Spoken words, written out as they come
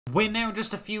We're now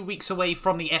just a few weeks away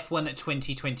from the F1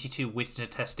 2022 winter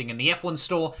testing, and the F1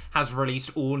 store has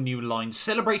released all new lines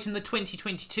celebrating the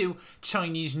 2022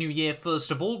 Chinese New Year.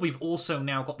 First of all, we've also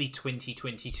now got the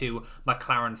 2022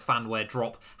 McLaren fanwear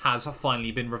drop has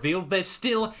finally been revealed. There's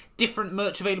still different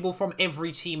merch available from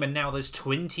every team, and now there's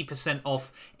 20%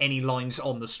 off any lines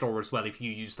on the store as well if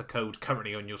you use the code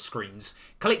currently on your screens.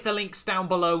 Click the links down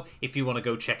below if you want to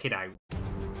go check it out.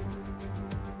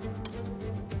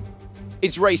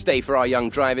 It's race day for our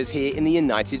young drivers here in the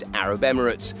United Arab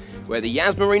Emirates, where the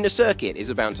Yas Marina circuit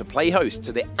is about to play host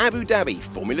to the Abu Dhabi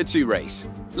Formula 2 race.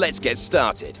 Let's get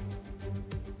started.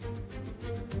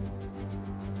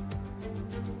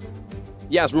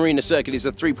 Yas Marina circuit is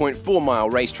a 3.4-mile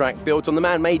racetrack built on the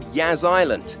man-made Yas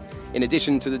Island. In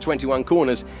addition to the 21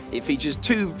 corners, it features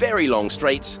two very long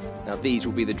straights. Now these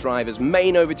will be the drivers'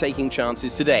 main overtaking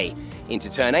chances today, into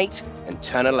Turn 8 and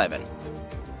Turn 11.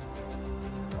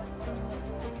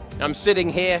 I'm sitting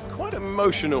here, quite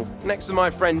emotional, next to my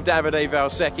friend Davide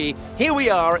Valsecchi. Here we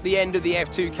are at the end of the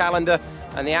F2 calendar,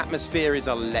 and the atmosphere is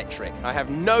electric. I have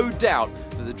no doubt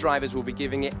that the drivers will be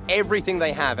giving it everything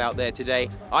they have out there today.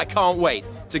 I can't wait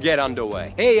to get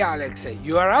underway. Hey Alex,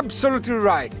 you are absolutely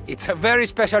right. It's a very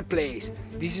special place.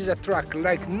 This is a track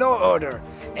like no other,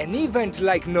 an event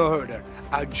like no other,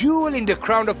 a jewel in the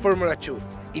crown of Formula 2.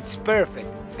 It's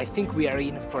perfect. I think we are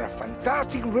in for a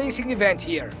fantastic racing event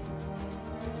here.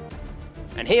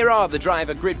 And here are the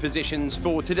driver grid positions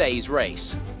for today's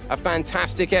race. A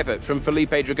fantastic effort from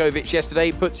Felipe Dragovic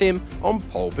yesterday puts him on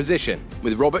pole position,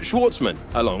 with Robert Schwartzman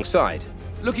alongside.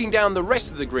 Looking down the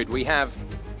rest of the grid, we have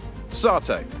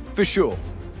Sato, for sure,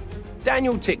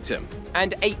 Daniel Ticktum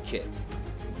and Aitkit,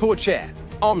 Pourchaire,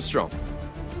 Armstrong,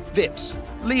 Vips,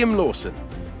 Liam Lawson,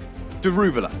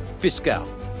 Deruvala, Fiscal,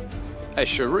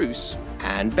 Echarouz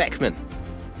and Beckman,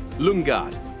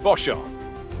 Lungard, Boschard,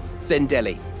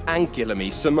 Zendelli, and Guilherme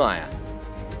Samaya.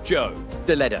 Joe,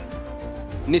 Deleda,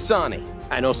 Nissani,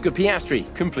 and Oscar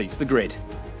Piastri completes the grid.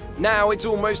 Now it's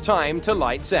almost time to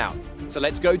lights out, so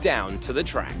let's go down to the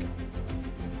track.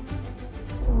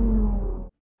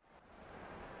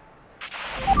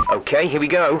 Okay, here we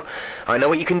go. I know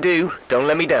what you can do. Don't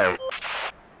let me down.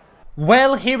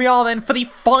 Well, here we are then for the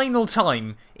final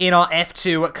time in our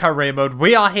F2 career mode.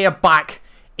 We are here back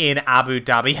in Abu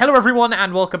Dhabi. Hello everyone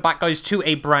and welcome back guys to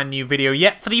a brand new video.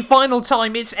 Yet for the final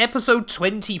time, it's episode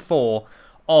 24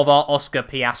 of our Oscar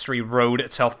Piastri Road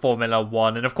to Formula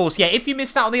 1. And of course, yeah, if you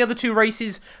missed out on the other two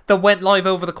races that went live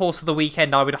over the course of the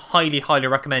weekend, I would highly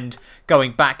recommend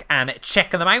going back and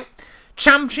checking them out.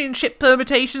 Championship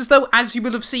permutations though, as you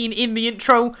will have seen in the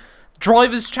intro,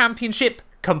 Drivers' Championship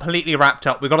completely wrapped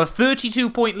up. We've got a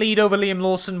 32-point lead over Liam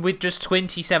Lawson with just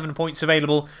 27 points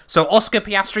available. So Oscar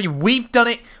Piastri, we've done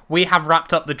it. We have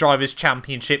wrapped up the Drivers'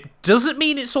 Championship. Doesn't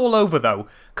mean it's all over though.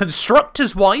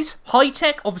 Constructors-wise,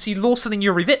 Hitech, obviously Lawson and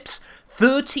Yuri Vips,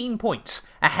 13 points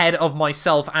ahead of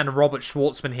myself and Robert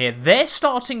Schwartzman here. They're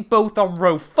starting both on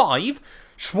row 5.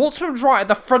 Schwartzman's right at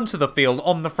the front of the field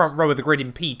on the front row of the grid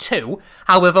in P2.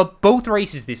 However, both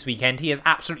races this weekend, he has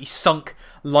absolutely sunk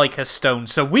like a stone.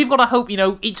 So we've got to hope, you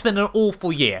know, it's been an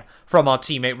awful year from our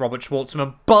teammate Robert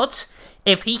Schwartzman. But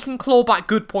if he can claw back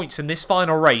good points in this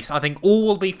final race, I think all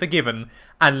will be forgiven.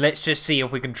 And let's just see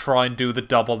if we can try and do the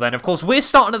double then. Of course, we're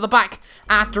starting at the back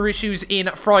after issues in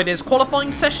Friday's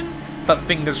qualifying session. But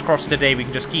fingers crossed today we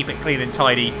can just keep it clean and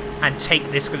tidy and take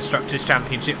this Constructors'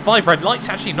 Championship. 5 red lights,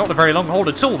 actually not a very long hold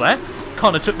at all there.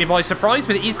 Kind of took me by surprise,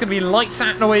 but it is going to be lights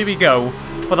out and away we go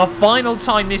for the final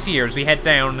time this year as we head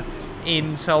down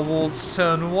in towards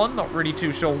turn 1. Not really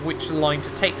too sure which line to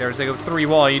take there as they go 3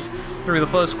 wide through the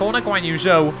first corner. Guan Yu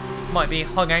Zhou might be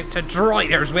hung out to dry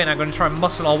there as we're now going to try and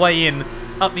muscle our way in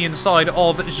up the inside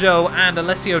of Zhou, and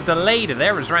Alessio Deleda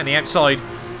there is around the outside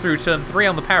through turn 3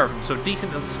 on the pair of them. So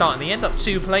decent at the start and the end, up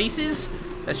 2 places.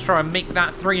 Let's try and make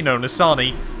that 3 known.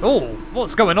 Nissani. Oh,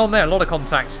 what's going on there? A lot of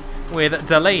contact with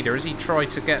Deleda as he tried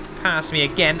to get past me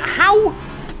again. How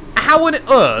on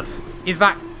earth is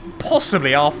that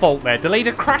possibly our fault there?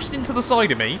 Deleda crashed into the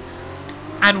side of me,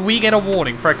 and we get a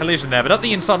warning for a collision there. But up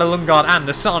the inside of Lungard and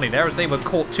Nissani there, as they were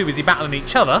caught too busy battling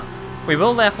each other, we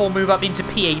will therefore move up into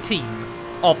P18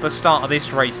 of the start of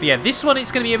this race. But yeah, this one,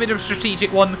 it's going to be a bit of a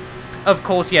strategic one. Of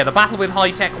course, yeah, the battle with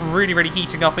Hitech really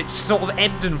heating up. It's sort of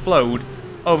ebbed and flowed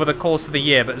over the course of the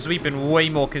year, but as we've been way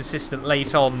more consistent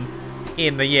late on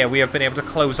in the year, we have been able to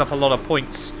close up a lot of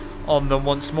points on them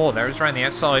once more. There is around the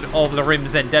outside of the rim.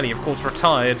 Zendelli, of course,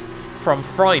 retired from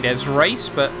Friday's race,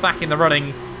 but back in the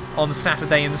running on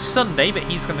Saturday and Sunday, but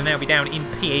he's going to now be down in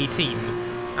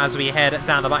P18 as we head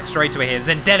down the back straightaway here.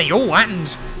 Zendelli, oh, and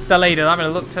Deleda having a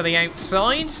look to the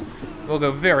outside. We'll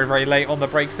go very, very late on the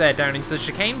brakes there down into the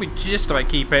chicane. We just about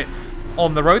keep it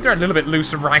on the road. They're a little bit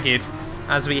loose and ragged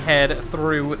as we head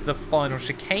through the final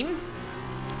chicane.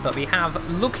 But we have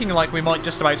looking like we might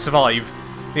just about survive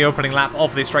the opening lap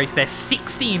of this race. There's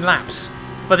 16 laps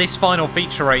for this final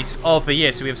feature race of the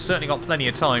year, so we have certainly got plenty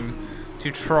of time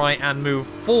to try and move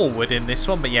forward in this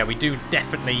one. But yeah, we do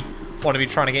definitely want to be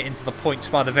trying to get into the points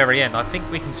by the very end. I think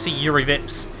we can see Yuri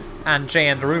Vips and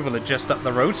Jan Daruvula just up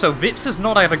the road. So Vips has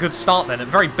not had a good start then. At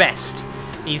very best,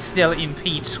 he's still in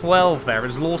P12 there,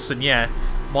 as Lawson, yeah,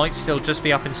 might still just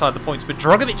be up inside the points. But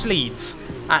Drogovic leads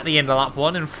at the end of lap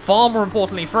 1, and far more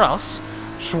importantly for us,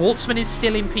 Schwartzman is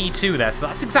still in P2 there. So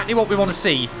that's exactly what we want to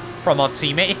see from our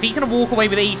teammate. If he can walk away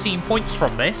with 18 points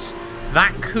from this,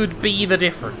 that could be the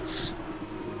difference.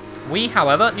 We,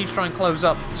 however, need to try and close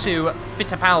up to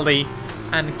Fittipaldi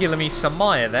and Guilherme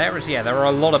Samaya there, as yeah, there are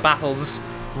a lot of battles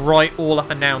right all up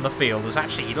and down the field. As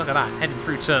actually, look at that, heading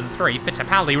through turn 3,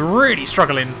 Fittipaldi really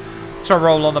struggling to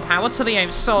roll on the power to the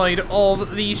outside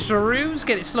of the Charoux,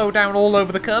 get it slowed down all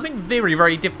over the curbing. Very,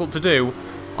 very difficult to do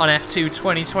on F2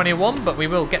 2021, but we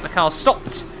will get the car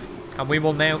stopped, and we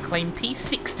will now claim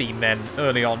P16 then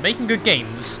early on, making good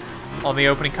gains on the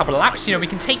opening couple of laps. You know, we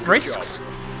can take risks.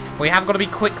 We have got to be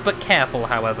quick but careful,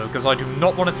 however, because I do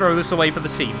not want to throw this away for the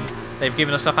team. They've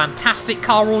given us a fantastic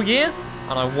car all year,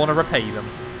 and I want to repay them.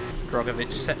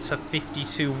 Drogovic sets a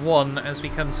 52.1 as we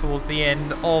come towards the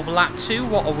end of lap 2.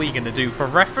 What are we going to do for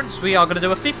reference? We are going to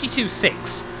do a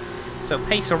 52.6. So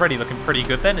pace already looking pretty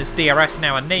good then, as DRS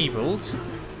now enabled.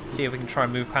 See if we can try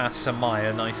and move past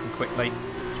Samaya nice and quickly.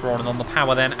 Drawing on the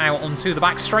power then out onto the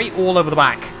back straight, all over the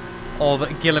back of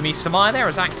Guilherme Samaya there,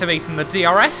 as activating the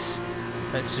DRS.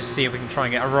 Let's just see if we can try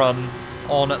and get a run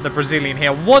on the Brazilian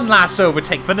here. One last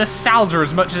overtake for nostalgia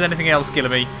as much as anything else,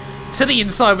 Guilherme. To the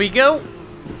inside we go.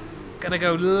 Gonna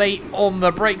go late on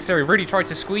the brakes there. He really tried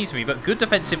to squeeze me, but good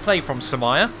defensive play from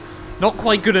Samaya. Not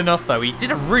quite good enough though. He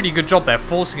did a really good job there,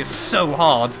 forcing us so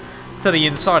hard to the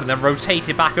inside and then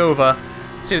rotated back over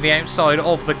to the outside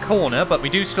of the corner. But we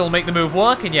do still make the move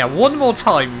work, and yeah, one more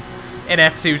time in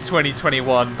F2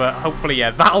 2021, but hopefully,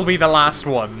 yeah, that'll be the last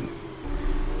one.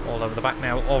 All over the back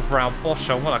now of Raul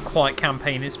Boschung. What a quiet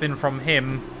campaign it's been from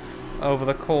him over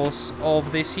the course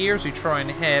of this year as we try and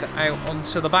head out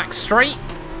onto the back straight.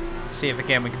 See if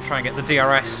again we can try and get the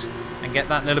DRS and get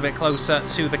that a little bit closer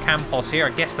to the Campos here. I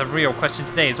guess the real question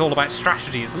today is all about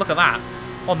strategies. Look at that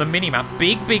on the minimap.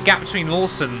 Big gap between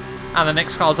Lawson and the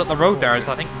next cars up the road there, as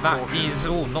I think that is,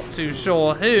 oh, not too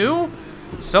sure who.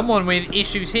 Someone with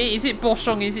issues here. Is it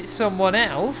Boschung? Is it someone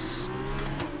else?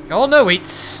 Oh no,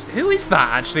 it's... Who is that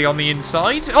actually on the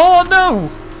inside? Oh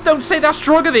no! Don't say that's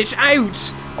Drogovic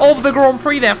out of the Grand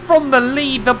Prix there from the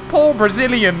lead. The poor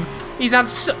Brazilian. He's had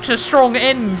such a strong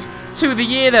end to the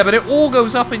year there, but it all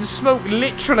goes up in smoke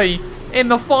literally in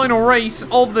the final race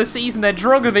of the season there.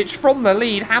 Drogovic from the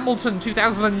lead. Hamilton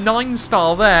 2009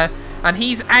 style there, and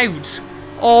he's out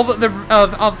of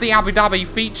the Abu Dhabi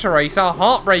feature race. A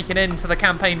heartbreaking end to the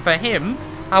campaign for him.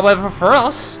 However, for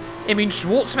us, it means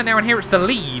Schwartzman now inherits the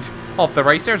lead of the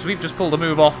race there, as we've just pulled a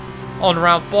move off on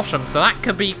Ralph Boschung. So that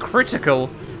could be critical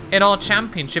in our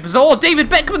championship. As, oh, David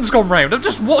Beckman's gone round. I've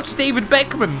just watched David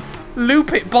Beckman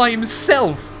loop it by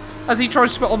himself as he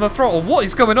tries to put on the throttle. What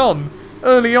is going on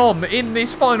early on in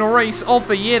this final race of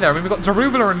the year there? I mean, we've got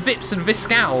Daruvula and Vips and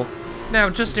Viscal now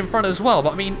just in front as well.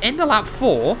 But I mean, end of lap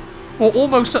 4, we're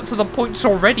almost up to the points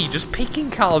already, just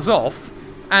picking cars off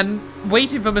and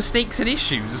waiting for mistakes and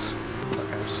issues.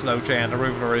 Slow Jan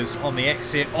Daruvula is on the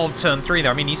exit of turn 3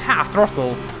 there. I mean, he's half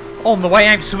throttle on the way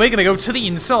out, so we're going to go to the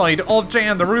inside of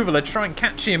Jan Daruvula, try and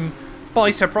catch him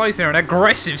by surprise there. An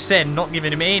aggressive send, not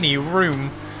giving him any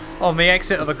room on the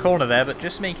exit of the corner there, but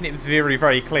just making it very,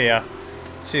 very clear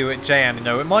to Jan. You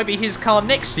know, it might be his car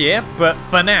next year, but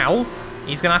for now,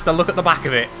 he's going to have to look at the back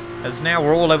of it, as now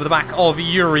we're all over the back of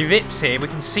Yuri Vips here. We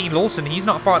can see Lawson, he's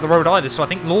not far up the road either, so I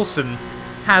think Lawson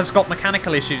has got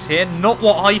mechanical issues here. Not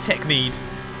what Hitech need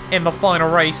in the final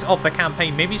race of the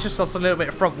campaign. Maybe he's just lost a little bit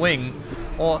of front wing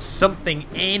or something,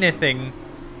 anything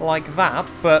like that.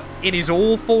 But it is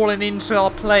all falling into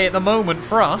our play at the moment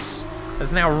for us,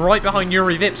 as now right behind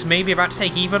Yuri Vips, maybe about to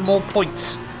take even more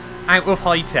points out of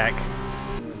Hitech.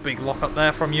 Big lock up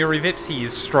there from Yuri Vips. He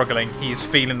is struggling. He is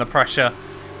feeling the pressure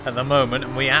at the moment,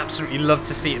 and we absolutely love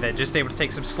to see it there. Just able to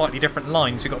take some slightly different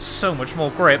lines. We've got so much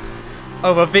more grip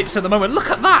over Vips at the moment. Look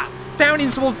at that! Down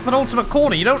in towards the penultimate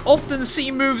corner. You don't often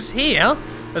see moves here.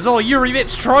 As Yuri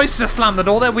Vips tries to slam the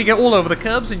door there, we get all over the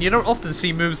curbs, and you don't often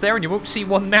see moves there, and you won't see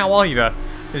one now either.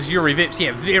 As Yuri Vips,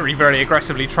 yeah, very, very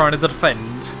aggressively trying to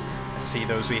defend. Let's see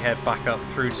those we head back up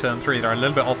through turn 3. They're a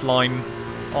little bit offline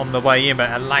on the way in, but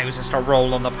it allows us to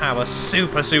roll on the power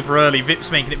super, super early.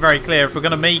 Vip's making it very clear if we're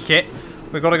going to make it,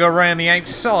 we've got to go around the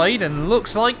outside, and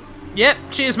looks like, yep,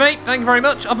 cheers mate, thank you very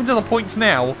much. Up until the points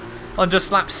now, on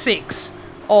just lap 6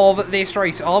 of this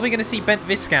race. Are we going to see Bent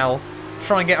Viscal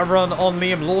try and get a run on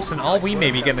Liam Lawson? Are we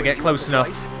maybe going to get close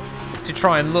enough to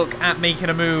try and look at making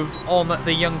a move on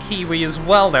the young Kiwi as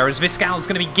well there, as Viscal's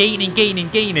going to be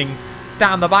gaining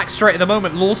down the back straight at the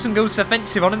moment. Lawson goes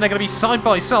defensive on him. They're going to be side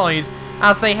by side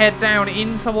as they head down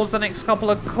in towards the next couple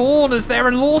of corners there,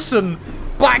 and Lawson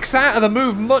backs out of the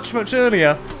move much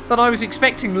earlier than I was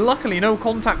expecting. Luckily, no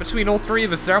contact between all three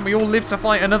of us there, and we all live to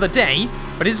fight another day.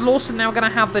 But is Lawson now going to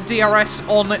have the DRS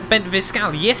on Bent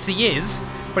Viscal? Yes, he is,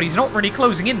 but he's not really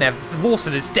closing in there.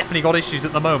 Lawson has definitely got issues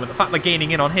at the moment. The fact they're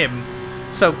gaining in on him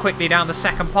so quickly down the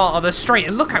second part of the straight,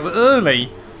 and look how early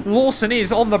Lawson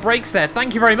is on the brakes there.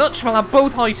 Thank you very much. We'll have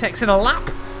both Hitechs in a lap,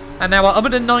 and now we're up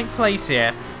at a 9th place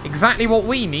here. Exactly what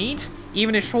we need.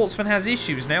 Even if Schwartzman has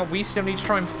issues now, we still need to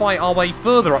try and fight our way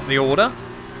further up the order.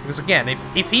 Because again,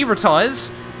 if he retires,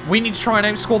 we need to try and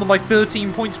outscore them by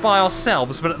 13 points by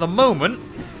ourselves. But at the moment,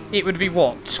 it would be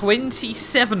what?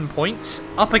 27 points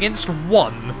up against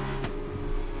 1.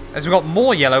 As we've got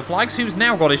more yellow flags. Who's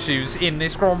now got issues in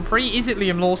this Grand Prix? Is it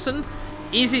Liam Lawson?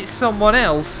 Is it someone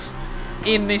else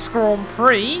in this Grand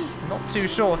Prix? Not too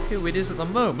sure who it is at the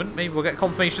moment. Maybe we'll get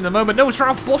confirmation in a moment. No, it's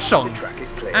Ralph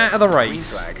Boschon out of the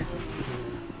race.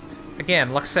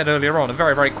 Again, like I said earlier on, a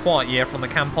very quiet year from the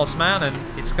Campos man, and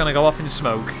it's going to go up in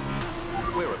smoke.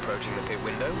 We're approaching the pit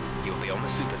window. You'll be on the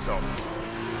super softs.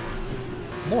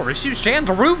 More issues. Jan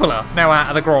Daruvula now out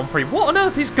of the Grand Prix. What on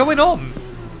earth is going on?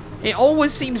 It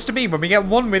always seems to be when we get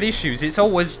one with issues, it's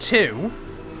always 2.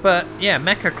 But yeah,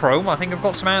 Mecha Chrome, I think I've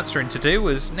got some answering to do,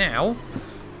 as now,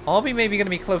 are we maybe going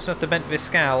to be close enough to Bent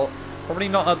Viscal? Probably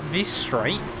not up this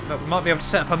straight, but we might be able to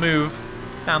set up a move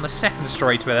down the second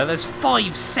straight with her. There's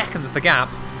 5 seconds the gap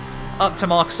up to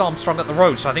Marcus Armstrong at the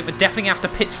road, so I think we definitely have to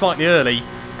pit slightly early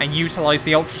and utilise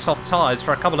the ultra soft tyres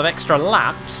for a couple of extra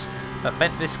laps. But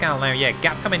Bent Viscal now, yeah,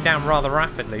 gap coming down rather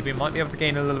rapidly. We might be able to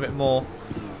gain a little bit more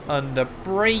under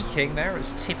braking there.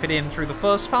 Let's tip it in through the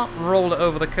first part, roll it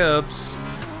over the curbs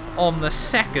on the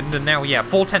second, and now, yeah,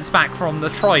 4 tenths back from the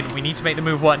Trident. We need to make the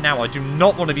move work now. I do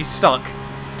not want to be stuck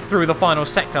through the final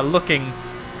sector looking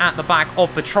at the back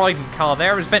of the Trident car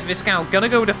there, as Bent Viscal going to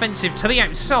go defensive to the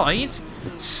outside.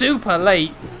 Super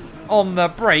late on the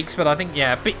brakes, but I think,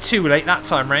 yeah, a bit too late that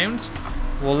time round.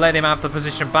 We'll let him have the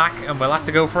position back, and we'll have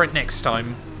to go for it next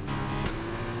time.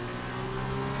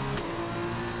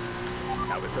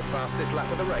 That was the fastest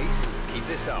lap of the race. Keep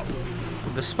this up.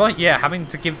 Despite, yeah, having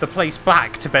to give the place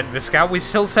back to Bent Viscal, we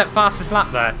still set fastest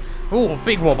lap there. Oh,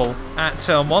 big wobble at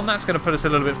turn 1. That's going to put us a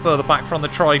little bit further back from the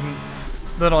Trident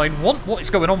than I'd want. What is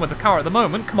going on with the car at the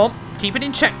moment? Come on, keep it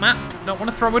in check, Matt. Don't want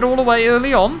to throw it all away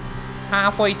early on.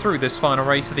 Halfway through this final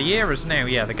race of the year, as now,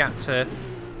 yeah, the gap to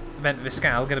Bent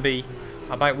Viscal going to be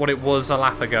about what it was a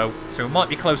lap ago. So it might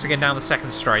be close again down the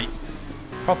second straight.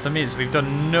 Problem is, we've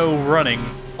done no running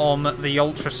on the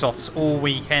Ultra Softs all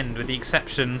weekend, with the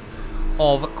exception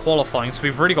of qualifying, so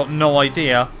we've really got no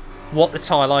idea what the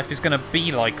tyre life is going to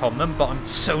be like on them. But I'm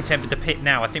so tempted to pit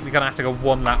now. I think we're going to have to go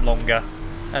 1 lap longer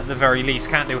at the very least.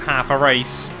 Can't do half a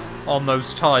race on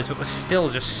those tyres, but we're still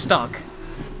just stuck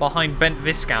behind Bent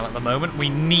Viscal at the moment. We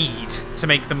need to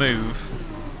make the move.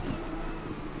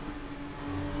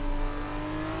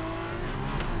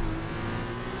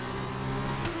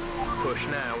 Push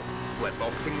now. We're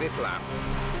boxing this lap.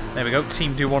 There we go.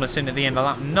 Team do want us in at the end of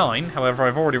lap 9. However,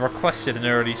 I've already requested an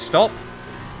early stop.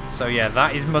 So yeah,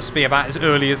 that must be about as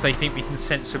early as they think we can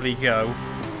sensibly go.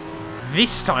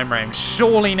 This time round,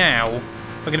 surely now,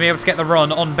 we're going to be able to get the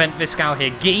run on Bent Viscal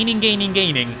here.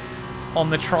 Gaining on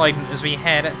the Trident as we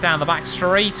head down the back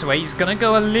straightaway. He's going to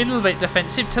go a little bit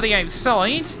defensive to the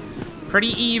outside. Pretty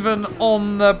even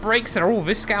on the brakes there. Oh,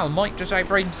 Viscal might just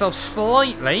outbrake himself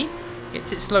slightly.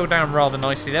 Gets it slowed down rather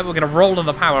nicely there. We're going to roll on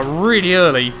the power really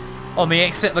early on the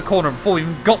exit of the corner before we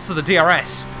even got to the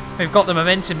DRS. We've got the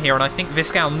momentum here, and I think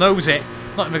Viscal knows it.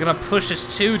 Not even going to push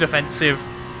us too defensive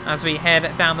as we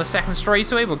head down the second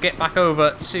straightaway. We'll get back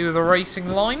over to the racing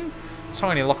line.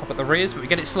 Tiny lock up at the rears, but we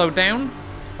get it slowed down.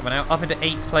 And we're now up into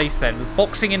 8th place then.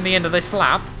 Boxing in the end of this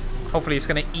lap. Hopefully it's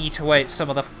going to eat away at some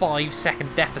of the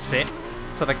 5-second deficit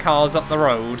to the cars up the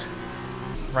road.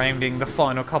 Rounding the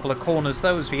final couple of corners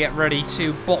though, as we get ready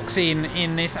to box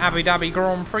in this Abu Dhabi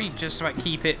Grand Prix. Just about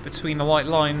keep it between the white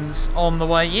lines on the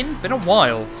way in. Been a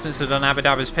while since we've done Abu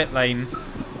Dhabi's pit lane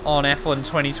on F1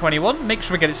 2021. Make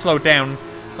sure we get it slowed down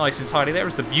nice and tidy. There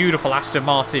is the beautiful Aston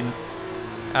Martin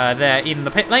there in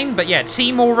the pit lane. But yeah,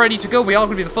 team all ready to go. We are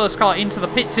going to be the first car into the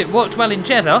pits. It worked well in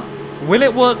Jeddah. Will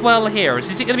it work well here?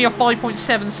 Is it going to be a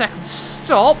 5.7 second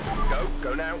stop?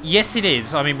 Go now. Yes, it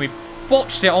is. I mean, we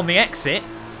botched it on the exit,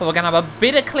 but we're going to have a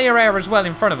bit of clear air as well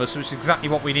in front of us, which is exactly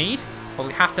what we need. But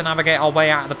we have to navigate our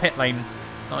way out of the pit lane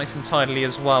nice and tidily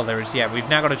as well. There is, yeah, we've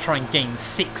now got to try and gain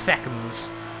 6 seconds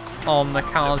on the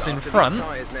cars in front.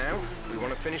 Tyres now. We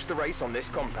want to finish the race on this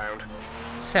compound.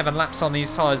 7 laps on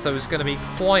these tyres, though, is going to be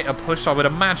quite a push, I would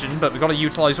imagine, but we've got to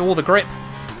utilise all the grip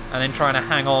and then trying to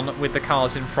hang on with the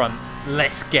cars in front.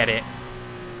 Let's get it.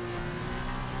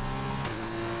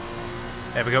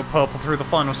 There we go, purple through the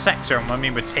final sector, and I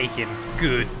mean, we're taking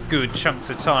good chunks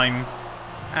of time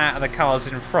out of the cars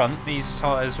in front. These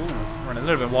tyres, ooh, run a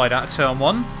little bit wide out of turn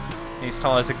 1. These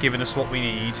tyres are giving us what we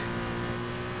need.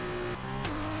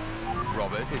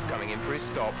 Robert is coming in for his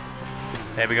stop.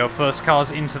 There we go, first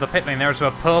cars into the pit lane there as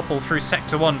well. Purple through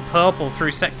sector 1, purple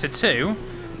through sector 2.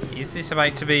 Is this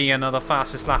about to be another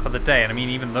fastest lap of the day? And I mean,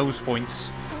 even those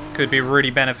points could be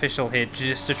really beneficial here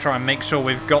just to try and make sure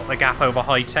we've got the gap over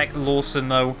Hitech. Lawson,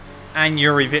 though, and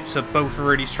Yuri Vips have both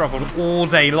really struggled all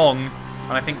day long.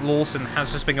 And I think Lawson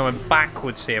has just been going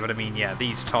backwards here. But I mean, yeah,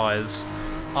 these tyres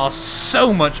are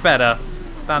so much better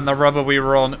than the rubber we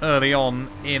were on early on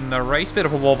in the race. Bit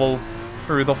of a wobble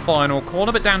through the final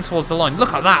corner, but down towards the line.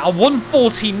 Look at that, a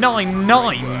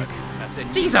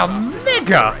 149.9. These are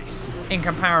mega in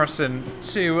comparison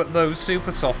to those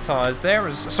super soft tyres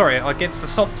there. Sorry, against the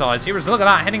soft tyres. Here is, look at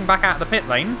that, heading back out of the pit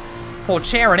lane. Poor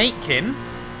Chair and Aitken,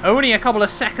 only a couple of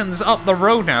seconds up the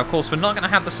road now. Of course, we're not going to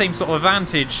have the same sort of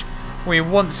advantage we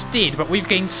once did, but we've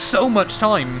gained so much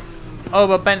time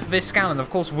over Bent Viscal. And of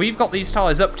course, we've got these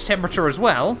tyres up to temperature as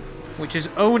well, which is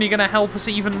only going to help us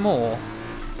even more.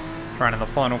 Trying in the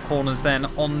final corners then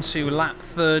onto lap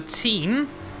 13.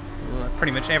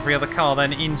 Pretty much every other car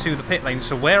then into the pit lane.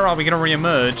 So where are we going to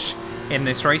re-emerge in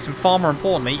this race? And far more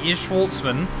importantly, is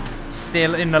Schwartzman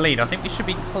still in the lead? I think we should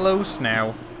be close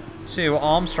now to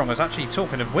Armstrong. I was actually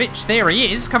talking of which, there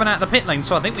he is coming out of the pit lane.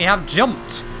 So I think we have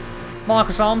jumped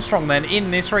Marcus Armstrong then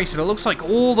in this race. And it looks like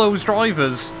all those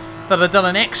drivers that have done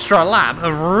an extra lap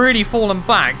have really fallen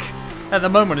back at the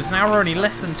moment. It's now only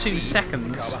less than 2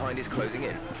 seconds. Car behind is closing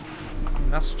in.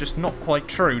 That's just not quite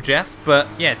true, Jeff. But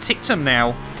yeah, Tictum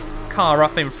now, car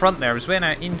up in front there as we're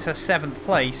now into 7th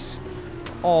place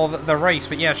of the race.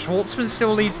 But yeah, Schwartzman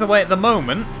still leads the way at the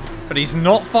moment, but he's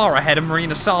not far ahead of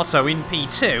Marina Sato in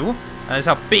P2. And there's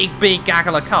a big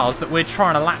gaggle of cars that we're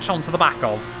trying to latch onto the back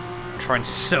of. Trying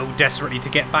so desperately to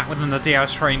get back within the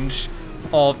DRS range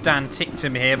of Dan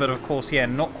Tictum here, but of course, yeah,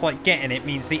 not quite getting it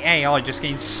means the AI just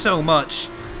gains so much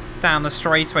down the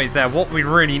straightaways there. What we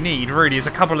really need, really, is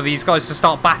a couple of these guys to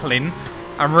start battling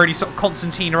and really sort of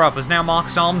Constantine her up, as now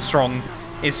Marcus Armstrong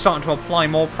is starting to apply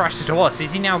more pressure to us.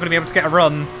 Is he now going to be able to get a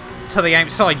run to the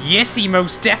outside? Yes, he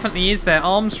most definitely is there.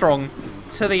 Armstrong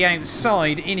to the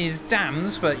outside in his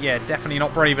dams, but yeah, definitely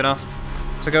not brave enough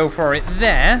to go for it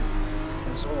there.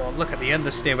 Oh, look at the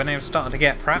understeer we're now starting to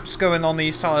get. Perhaps going on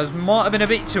these tyres might have been a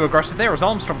bit too aggressive there, as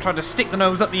Armstrong tried to stick the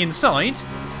nose up the inside.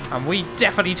 And we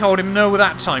definitely told him no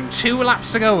that time. 2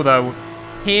 laps to go, though,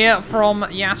 here from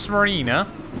Yas Marina.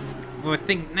 We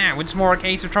think now it's more a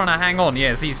case of trying to hang on.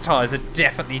 Yes, these tyres are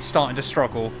definitely starting to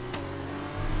struggle.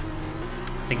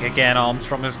 I think, again,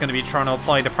 Armstrong is going to be trying to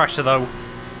apply the pressure, though,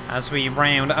 as we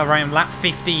round around lap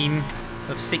 15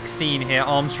 of 16 here.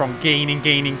 Armstrong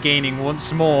gaining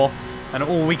once more. And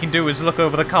all we can do is look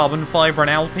over the carbon fibre and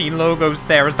Alpine logos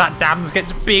there as that dams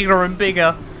gets bigger and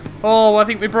bigger. Oh, I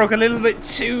think we broke a little bit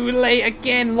too late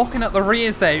again, locking up the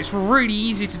rears there. It's really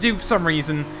easy to do for some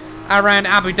reason around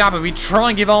Abu Dhabi. We try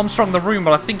and give Armstrong the room,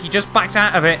 but I think he just backed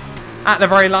out of it at the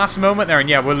very last moment there. And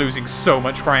yeah, we're losing so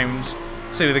much ground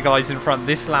to the guys in front.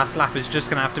 This last lap is just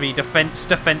going to have to be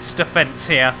defence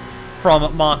here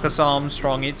from Marcus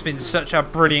Armstrong. It's been such a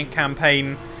brilliant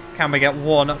campaign. Can we get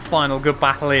one final good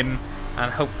battle in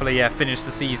and hopefully, yeah, finish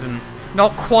the season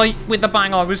not quite with the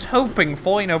bang I was hoping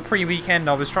for. You know, pre-weekend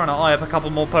I was trying to eye up a couple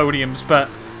more podiums, but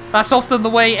that's often the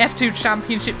way F2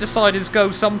 Championship deciders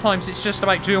go. Sometimes it's just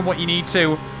about doing what you need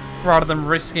to rather than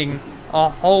risking a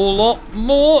whole lot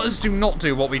more, as do not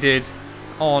do what we did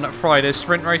on Friday's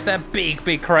sprint race there.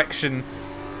 Big correction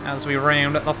as we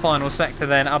round the final sector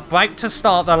then. About to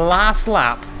start the last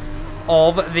lap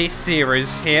of this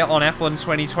series here on F1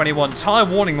 2021. Tyre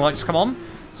warning lights come on,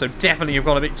 so definitely you've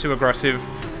got a bit too aggressive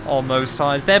on those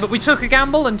tyres there. But we took a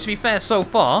gamble, and to be fair, so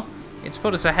far, it's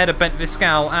put us ahead of Bent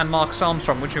Viscal and Marcus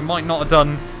Armstrong, which we might not have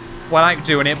done without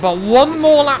doing it. But one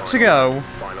more lap to go.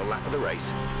 Final lap of the race.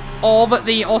 Of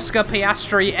the Oscar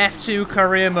Piastri F2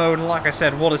 career mode. Like I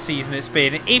said, what a season it's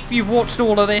been. If you've watched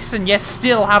all of this and yes,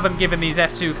 still haven't given these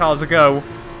F2 cars a go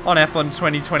on F1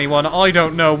 2021, I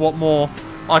don't know what more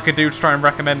I could do to try and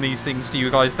recommend these things to you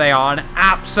guys. They are an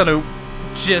absolute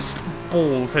just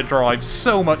ball to drive.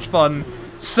 So much fun.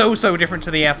 So different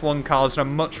to the F1 cars, and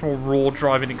a much more raw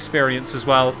driving experience as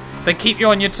well. They keep you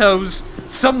on your toes.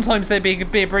 Sometimes they're being a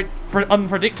bit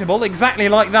unpredictable, exactly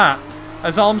like that.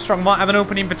 As Armstrong might have an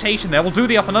open invitation there. We'll do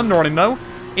the up and under on him though.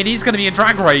 It is going to be a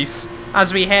drag race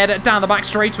as we head down the back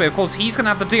straightaway. Of course, he's going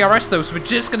to have the DRS though, so we're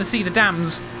just going to see the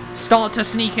dams start to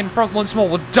sneak in front once more.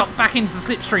 We'll duck back into the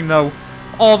slipstream though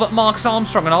of Marcus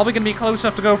Armstrong, and are we going to be close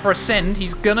enough to go for a send?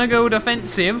 He's going to go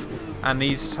defensive, and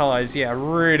these tyres, yeah,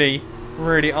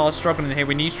 really are struggling here.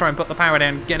 We need to try and put the power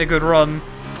down, get a good run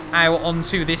out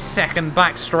onto this second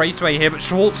back straightaway here, but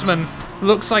Schwartzman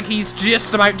looks like he's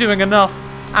just about doing enough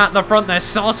at the front there.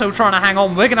 Sato trying to hang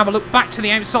on. We're going to have a look back to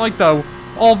the outside though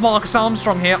of Marcus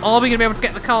Armstrong here. Are we going to be able to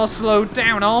get the car slowed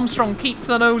down? Armstrong keeps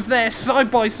the nose there, side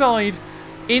by side,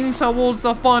 in towards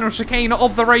the final chicane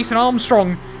of the race, and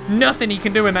Armstrong, nothing he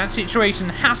can do in that situation,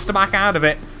 has to back out of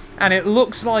it. And it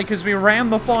looks like as we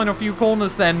round the final few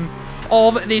corners then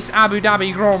of this Abu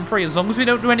Dhabi Grand Prix, as long as we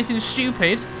don't do anything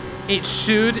stupid, it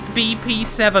should be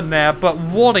P7 there. But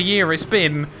what a year it's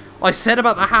been. I said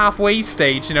about the halfway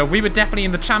stage, you know, we were definitely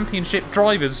in the championship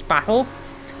drivers battle,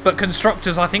 but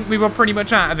constructors, I think we were pretty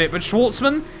much out of it. But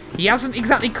Schwartzman, he hasn't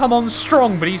exactly come on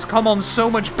strong, but he's come on so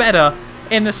much better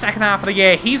in the second half of the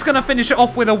year. He's going to finish it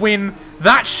off with a win.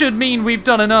 That should mean we've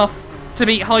done enough to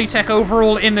beat Hitech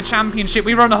overall in the championship.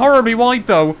 We run horribly wide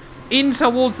though, in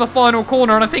towards the final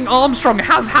corner, and I think Armstrong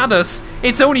has had us.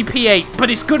 It's only P8, but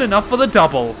it's good enough for the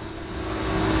double.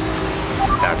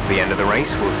 That's the end of the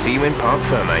race. We'll see you in Parc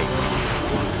Ferme.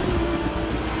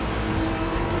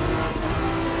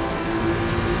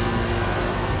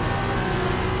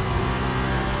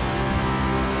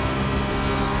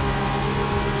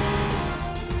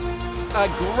 A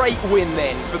great win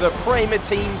then for the Prema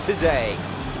team today.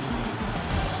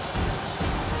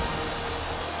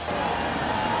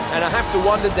 And I have to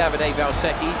wonder, Davide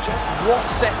Valsecchi, just what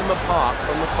set them apart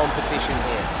from the competition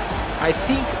here. I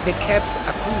think they kept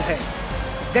a cool head.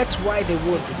 That's why they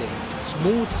won today.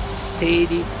 Smooth,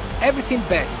 steady, everything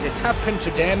bad that happened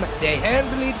to them, they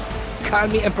handled it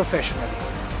calmly and professionally.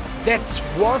 That's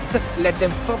what let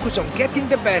them focus on getting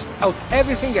the best out of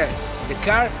everything else. The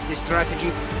car, the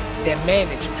strategy, they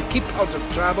managed to keep out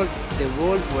of trouble the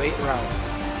whole way around.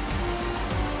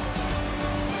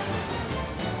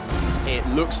 It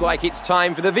looks like it's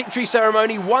time for the victory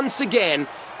ceremony once again,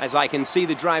 as I can see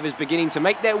the drivers beginning to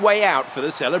make their way out for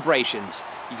the celebrations.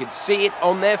 You can see it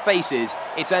on their faces.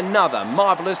 It's another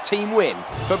marvellous team win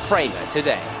for Prema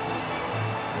today.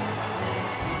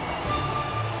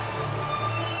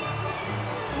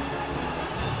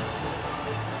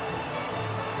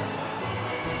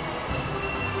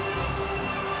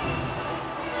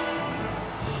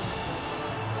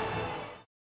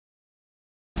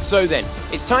 So then,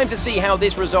 it's time to see how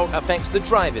this result affects the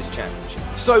Drivers' Championship.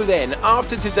 So then,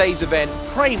 after today's event,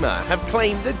 Prema have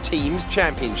claimed the team's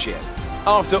championship.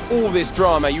 After all this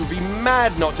drama, you'll be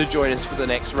mad not to join us for the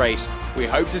next race. We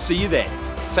hope to see you then.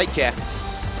 Take care.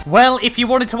 Well, if you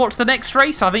wanted to watch the next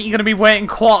race, I think you're going to be waiting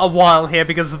quite a while here,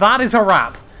 because that is a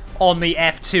wrap on the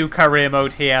F2 career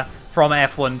mode here from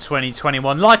F1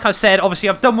 2021. Like I said, obviously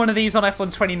I've done one of these on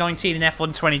F1 2019 and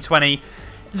F1 2020.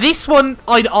 This one,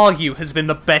 I'd argue, has been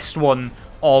the best one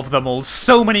of them all.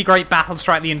 So many great battles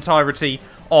throughout the entirety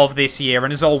of this year.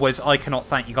 And as always, I cannot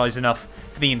thank you guys enough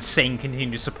for the insane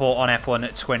continued support on F1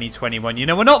 2021. You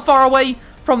know, we're not far away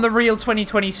from the real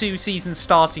 2022 season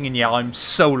starting. And yeah, I'm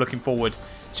so looking forward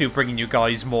to bringing you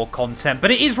guys more content.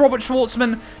 But it is Robert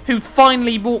Schwartzman who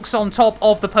finally walks on top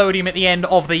of the podium at the end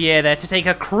of the year there to take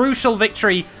a crucial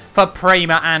victory for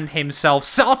Prema and himself.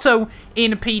 Sato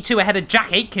in P2 ahead of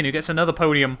Jack Aitken, who gets another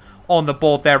podium on the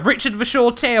board there. Richard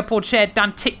Vashaw, Teo Porchet,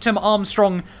 Dan Ticktum,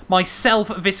 Armstrong, myself,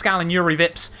 Viscal and Yuri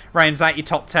Vips rounds out your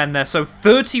top 10 there. So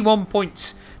 31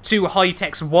 points to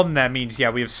Hitech's 1 there means, yeah,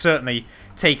 we have certainly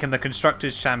taken the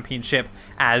Constructors' Championship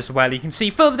as well. You can see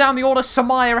further down the order,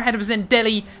 Samaya ahead of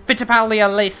Zendelli, Fittipaldi,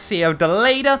 Alessio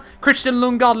Deleda, Christian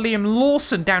Lundgaard, Liam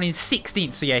Lawson down in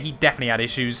 16th. So yeah, he definitely had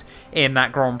issues in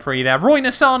that Grand Prix there. Roy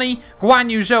Nassani,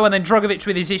 Guan Yu Zhou, and then Drugovic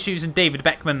with his issues, and David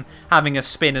Beckman having a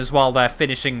spin as well there,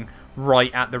 finishing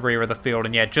right at the rear of the field.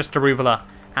 And yeah, just Aruvula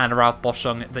and Ralph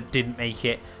Boschung that didn't make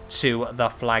it to the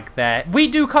flag there. We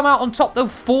do come out on top though,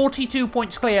 42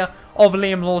 points clear of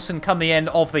Liam Lawson come the end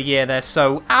of the year there.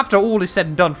 So after all is said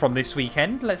and done from this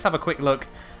weekend, let's have a quick look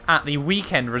at the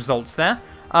weekend results there.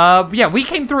 Yeah, we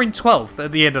came through in 12th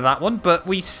at the end of that one, but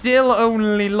we still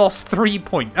only lost 5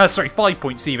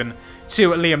 points even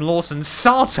to Liam Lawson.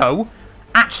 Sato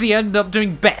actually ended up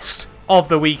doing best of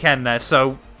the weekend there,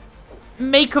 so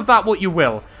make of that what you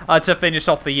will to finish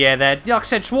off the year there. Like I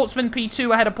said, Schwartzman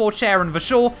P2 ahead of Pourchaire and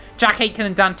Verschoor. Jack Aitken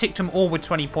and Dan Ticktum all with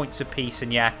 20 points apiece.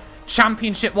 And yeah,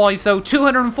 championship-wise, though,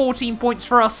 214 points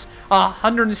for us,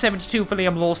 172 for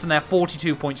Liam Lawson there,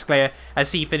 42 points clear,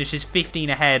 as he finishes 15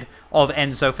 ahead of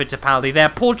Enzo Fittipaldi there.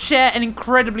 Pourchaire, an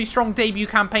incredibly strong debut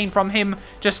campaign from him,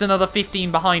 just another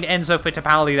 15 behind Enzo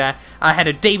Fittipaldi there, ahead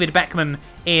of David Beckman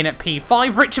in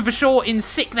P5. Richard Verschoor in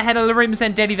 6th ahead of Larim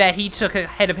Zendetti there. He took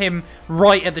ahead of him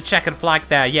right at the checkered flag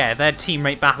there. Yeah, their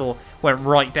teammate battle went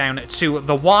right down to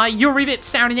the wire. Yuri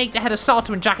Vips down in 8th ahead of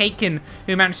Sato and Jack Aitken,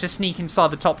 who managed to sneak inside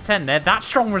the top 10 there. That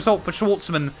strong result for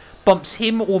Schwartzman bumps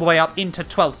him all the way up into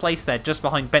 12th place there, just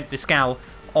behind Bent Viscal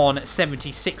on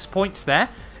 76 points there.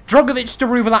 Drogovic,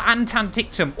 Daruvala and Tan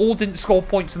Ticktum all didn't score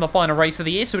points in the final race of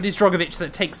the year, so it is Drogovic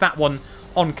that takes that one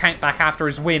on countback after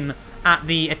his win at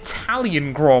the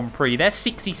Italian Grand Prix. There's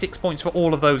 66 points for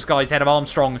all of those guys, ahead of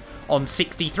Armstrong on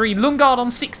 63. Lundgaard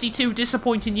on 62.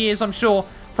 Disappointing years, I'm sure,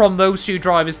 from those two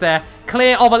drivers there.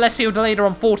 Clear of Alessio Deleda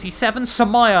on 47.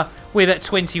 Samaya with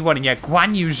 21. And yeah,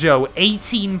 Guan Yu Zhou,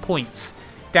 18 points,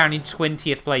 down in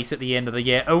 20th place at the end of the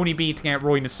year, only beating out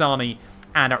Roy Nassani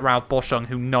and at Ralph Boschung,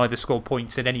 who neither scored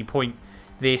points at any point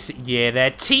this year there.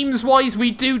 Teams-wise,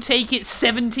 we do take it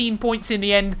 17 points in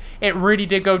the end. It really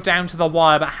did go down to the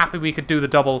wire, but happy we could do the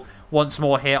double once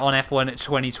more here on F1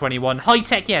 2021.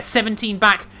 Hitech, yeah, 17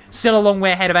 back, still a long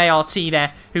way ahead of ART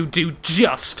there, who do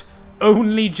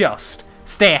only just,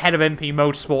 stay ahead of MP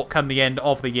Motorsport come the end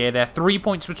of the year. There 3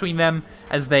 points between them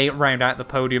as they round out the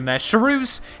podium there.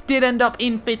 Charouz did end up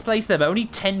in 5th place there, but only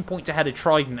 10 points ahead of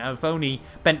Trident. If only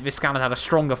Bent Viscal had a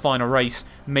stronger final race,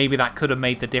 maybe that could have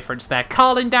made the difference there.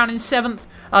 Carlin down in 7th.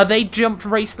 They jumped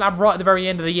Race Lab right at the very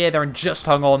end of the year there and just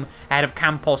hung on ahead of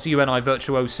Campos, UNI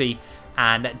Virtuosi,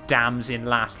 and Dams in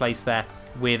last place there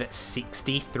with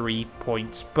 63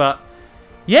 points. But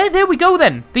yeah, there we go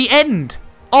then. The end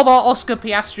of our Oscar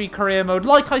Piastri career mode.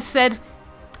 Like I said,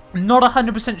 not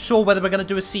 100% sure whether we're going to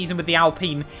do a season with the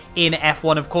Alpine in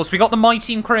F1. Of course, we got the My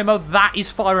Team career mode. That is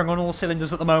firing on all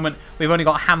cylinders at the moment. We've only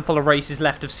got a handful of races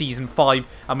left of Season 5,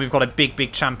 and we've got a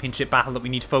big championship battle that we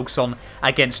need to focus on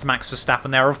against Max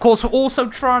Verstappen there. Of course, we're also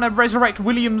trying to resurrect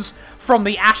Williams from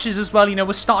the ashes as well. You know,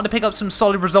 we're starting to pick up some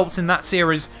solid results in that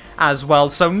series as well.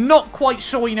 So not quite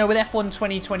sure, you know, with F1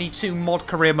 2022 mod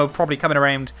career mode probably coming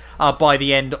around by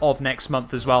the end of next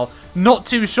month as well. Not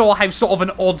too sure how sort of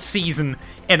an odd season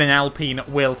in an Alpine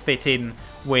will fit in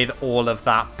with all of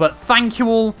that. But thank you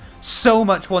all so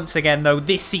much once again, though.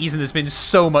 This season has been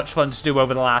so much fun to do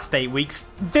over the last 8 weeks.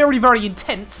 Very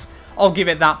intense, I'll give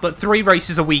it that. But 3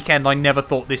 races a weekend, I never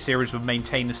thought this series would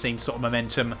maintain the same sort of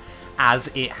momentum as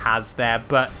it has there.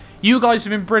 But you guys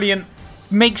have been brilliant.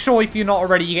 Make sure, if you're not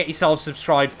already, you get yourself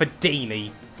subscribed for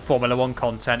daily Formula 1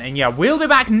 content. And yeah, we'll be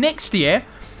back next year.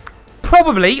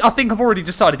 Probably, I think I've already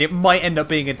decided it might end up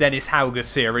being a Dennis Hauger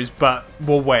series, but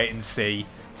we'll wait and see.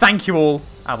 Thank you all,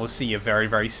 and we'll see you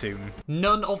very soon.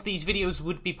 None of these videos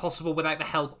would be possible without the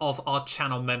help of our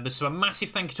channel members, so a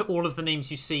massive thank you to all of the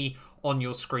names you see on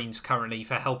your screens currently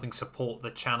for helping support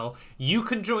the channel. You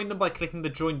can join them by clicking the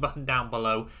join button down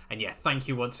below, and yeah, thank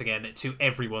you once again to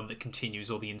everyone that continues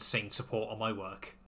all the insane support on my work.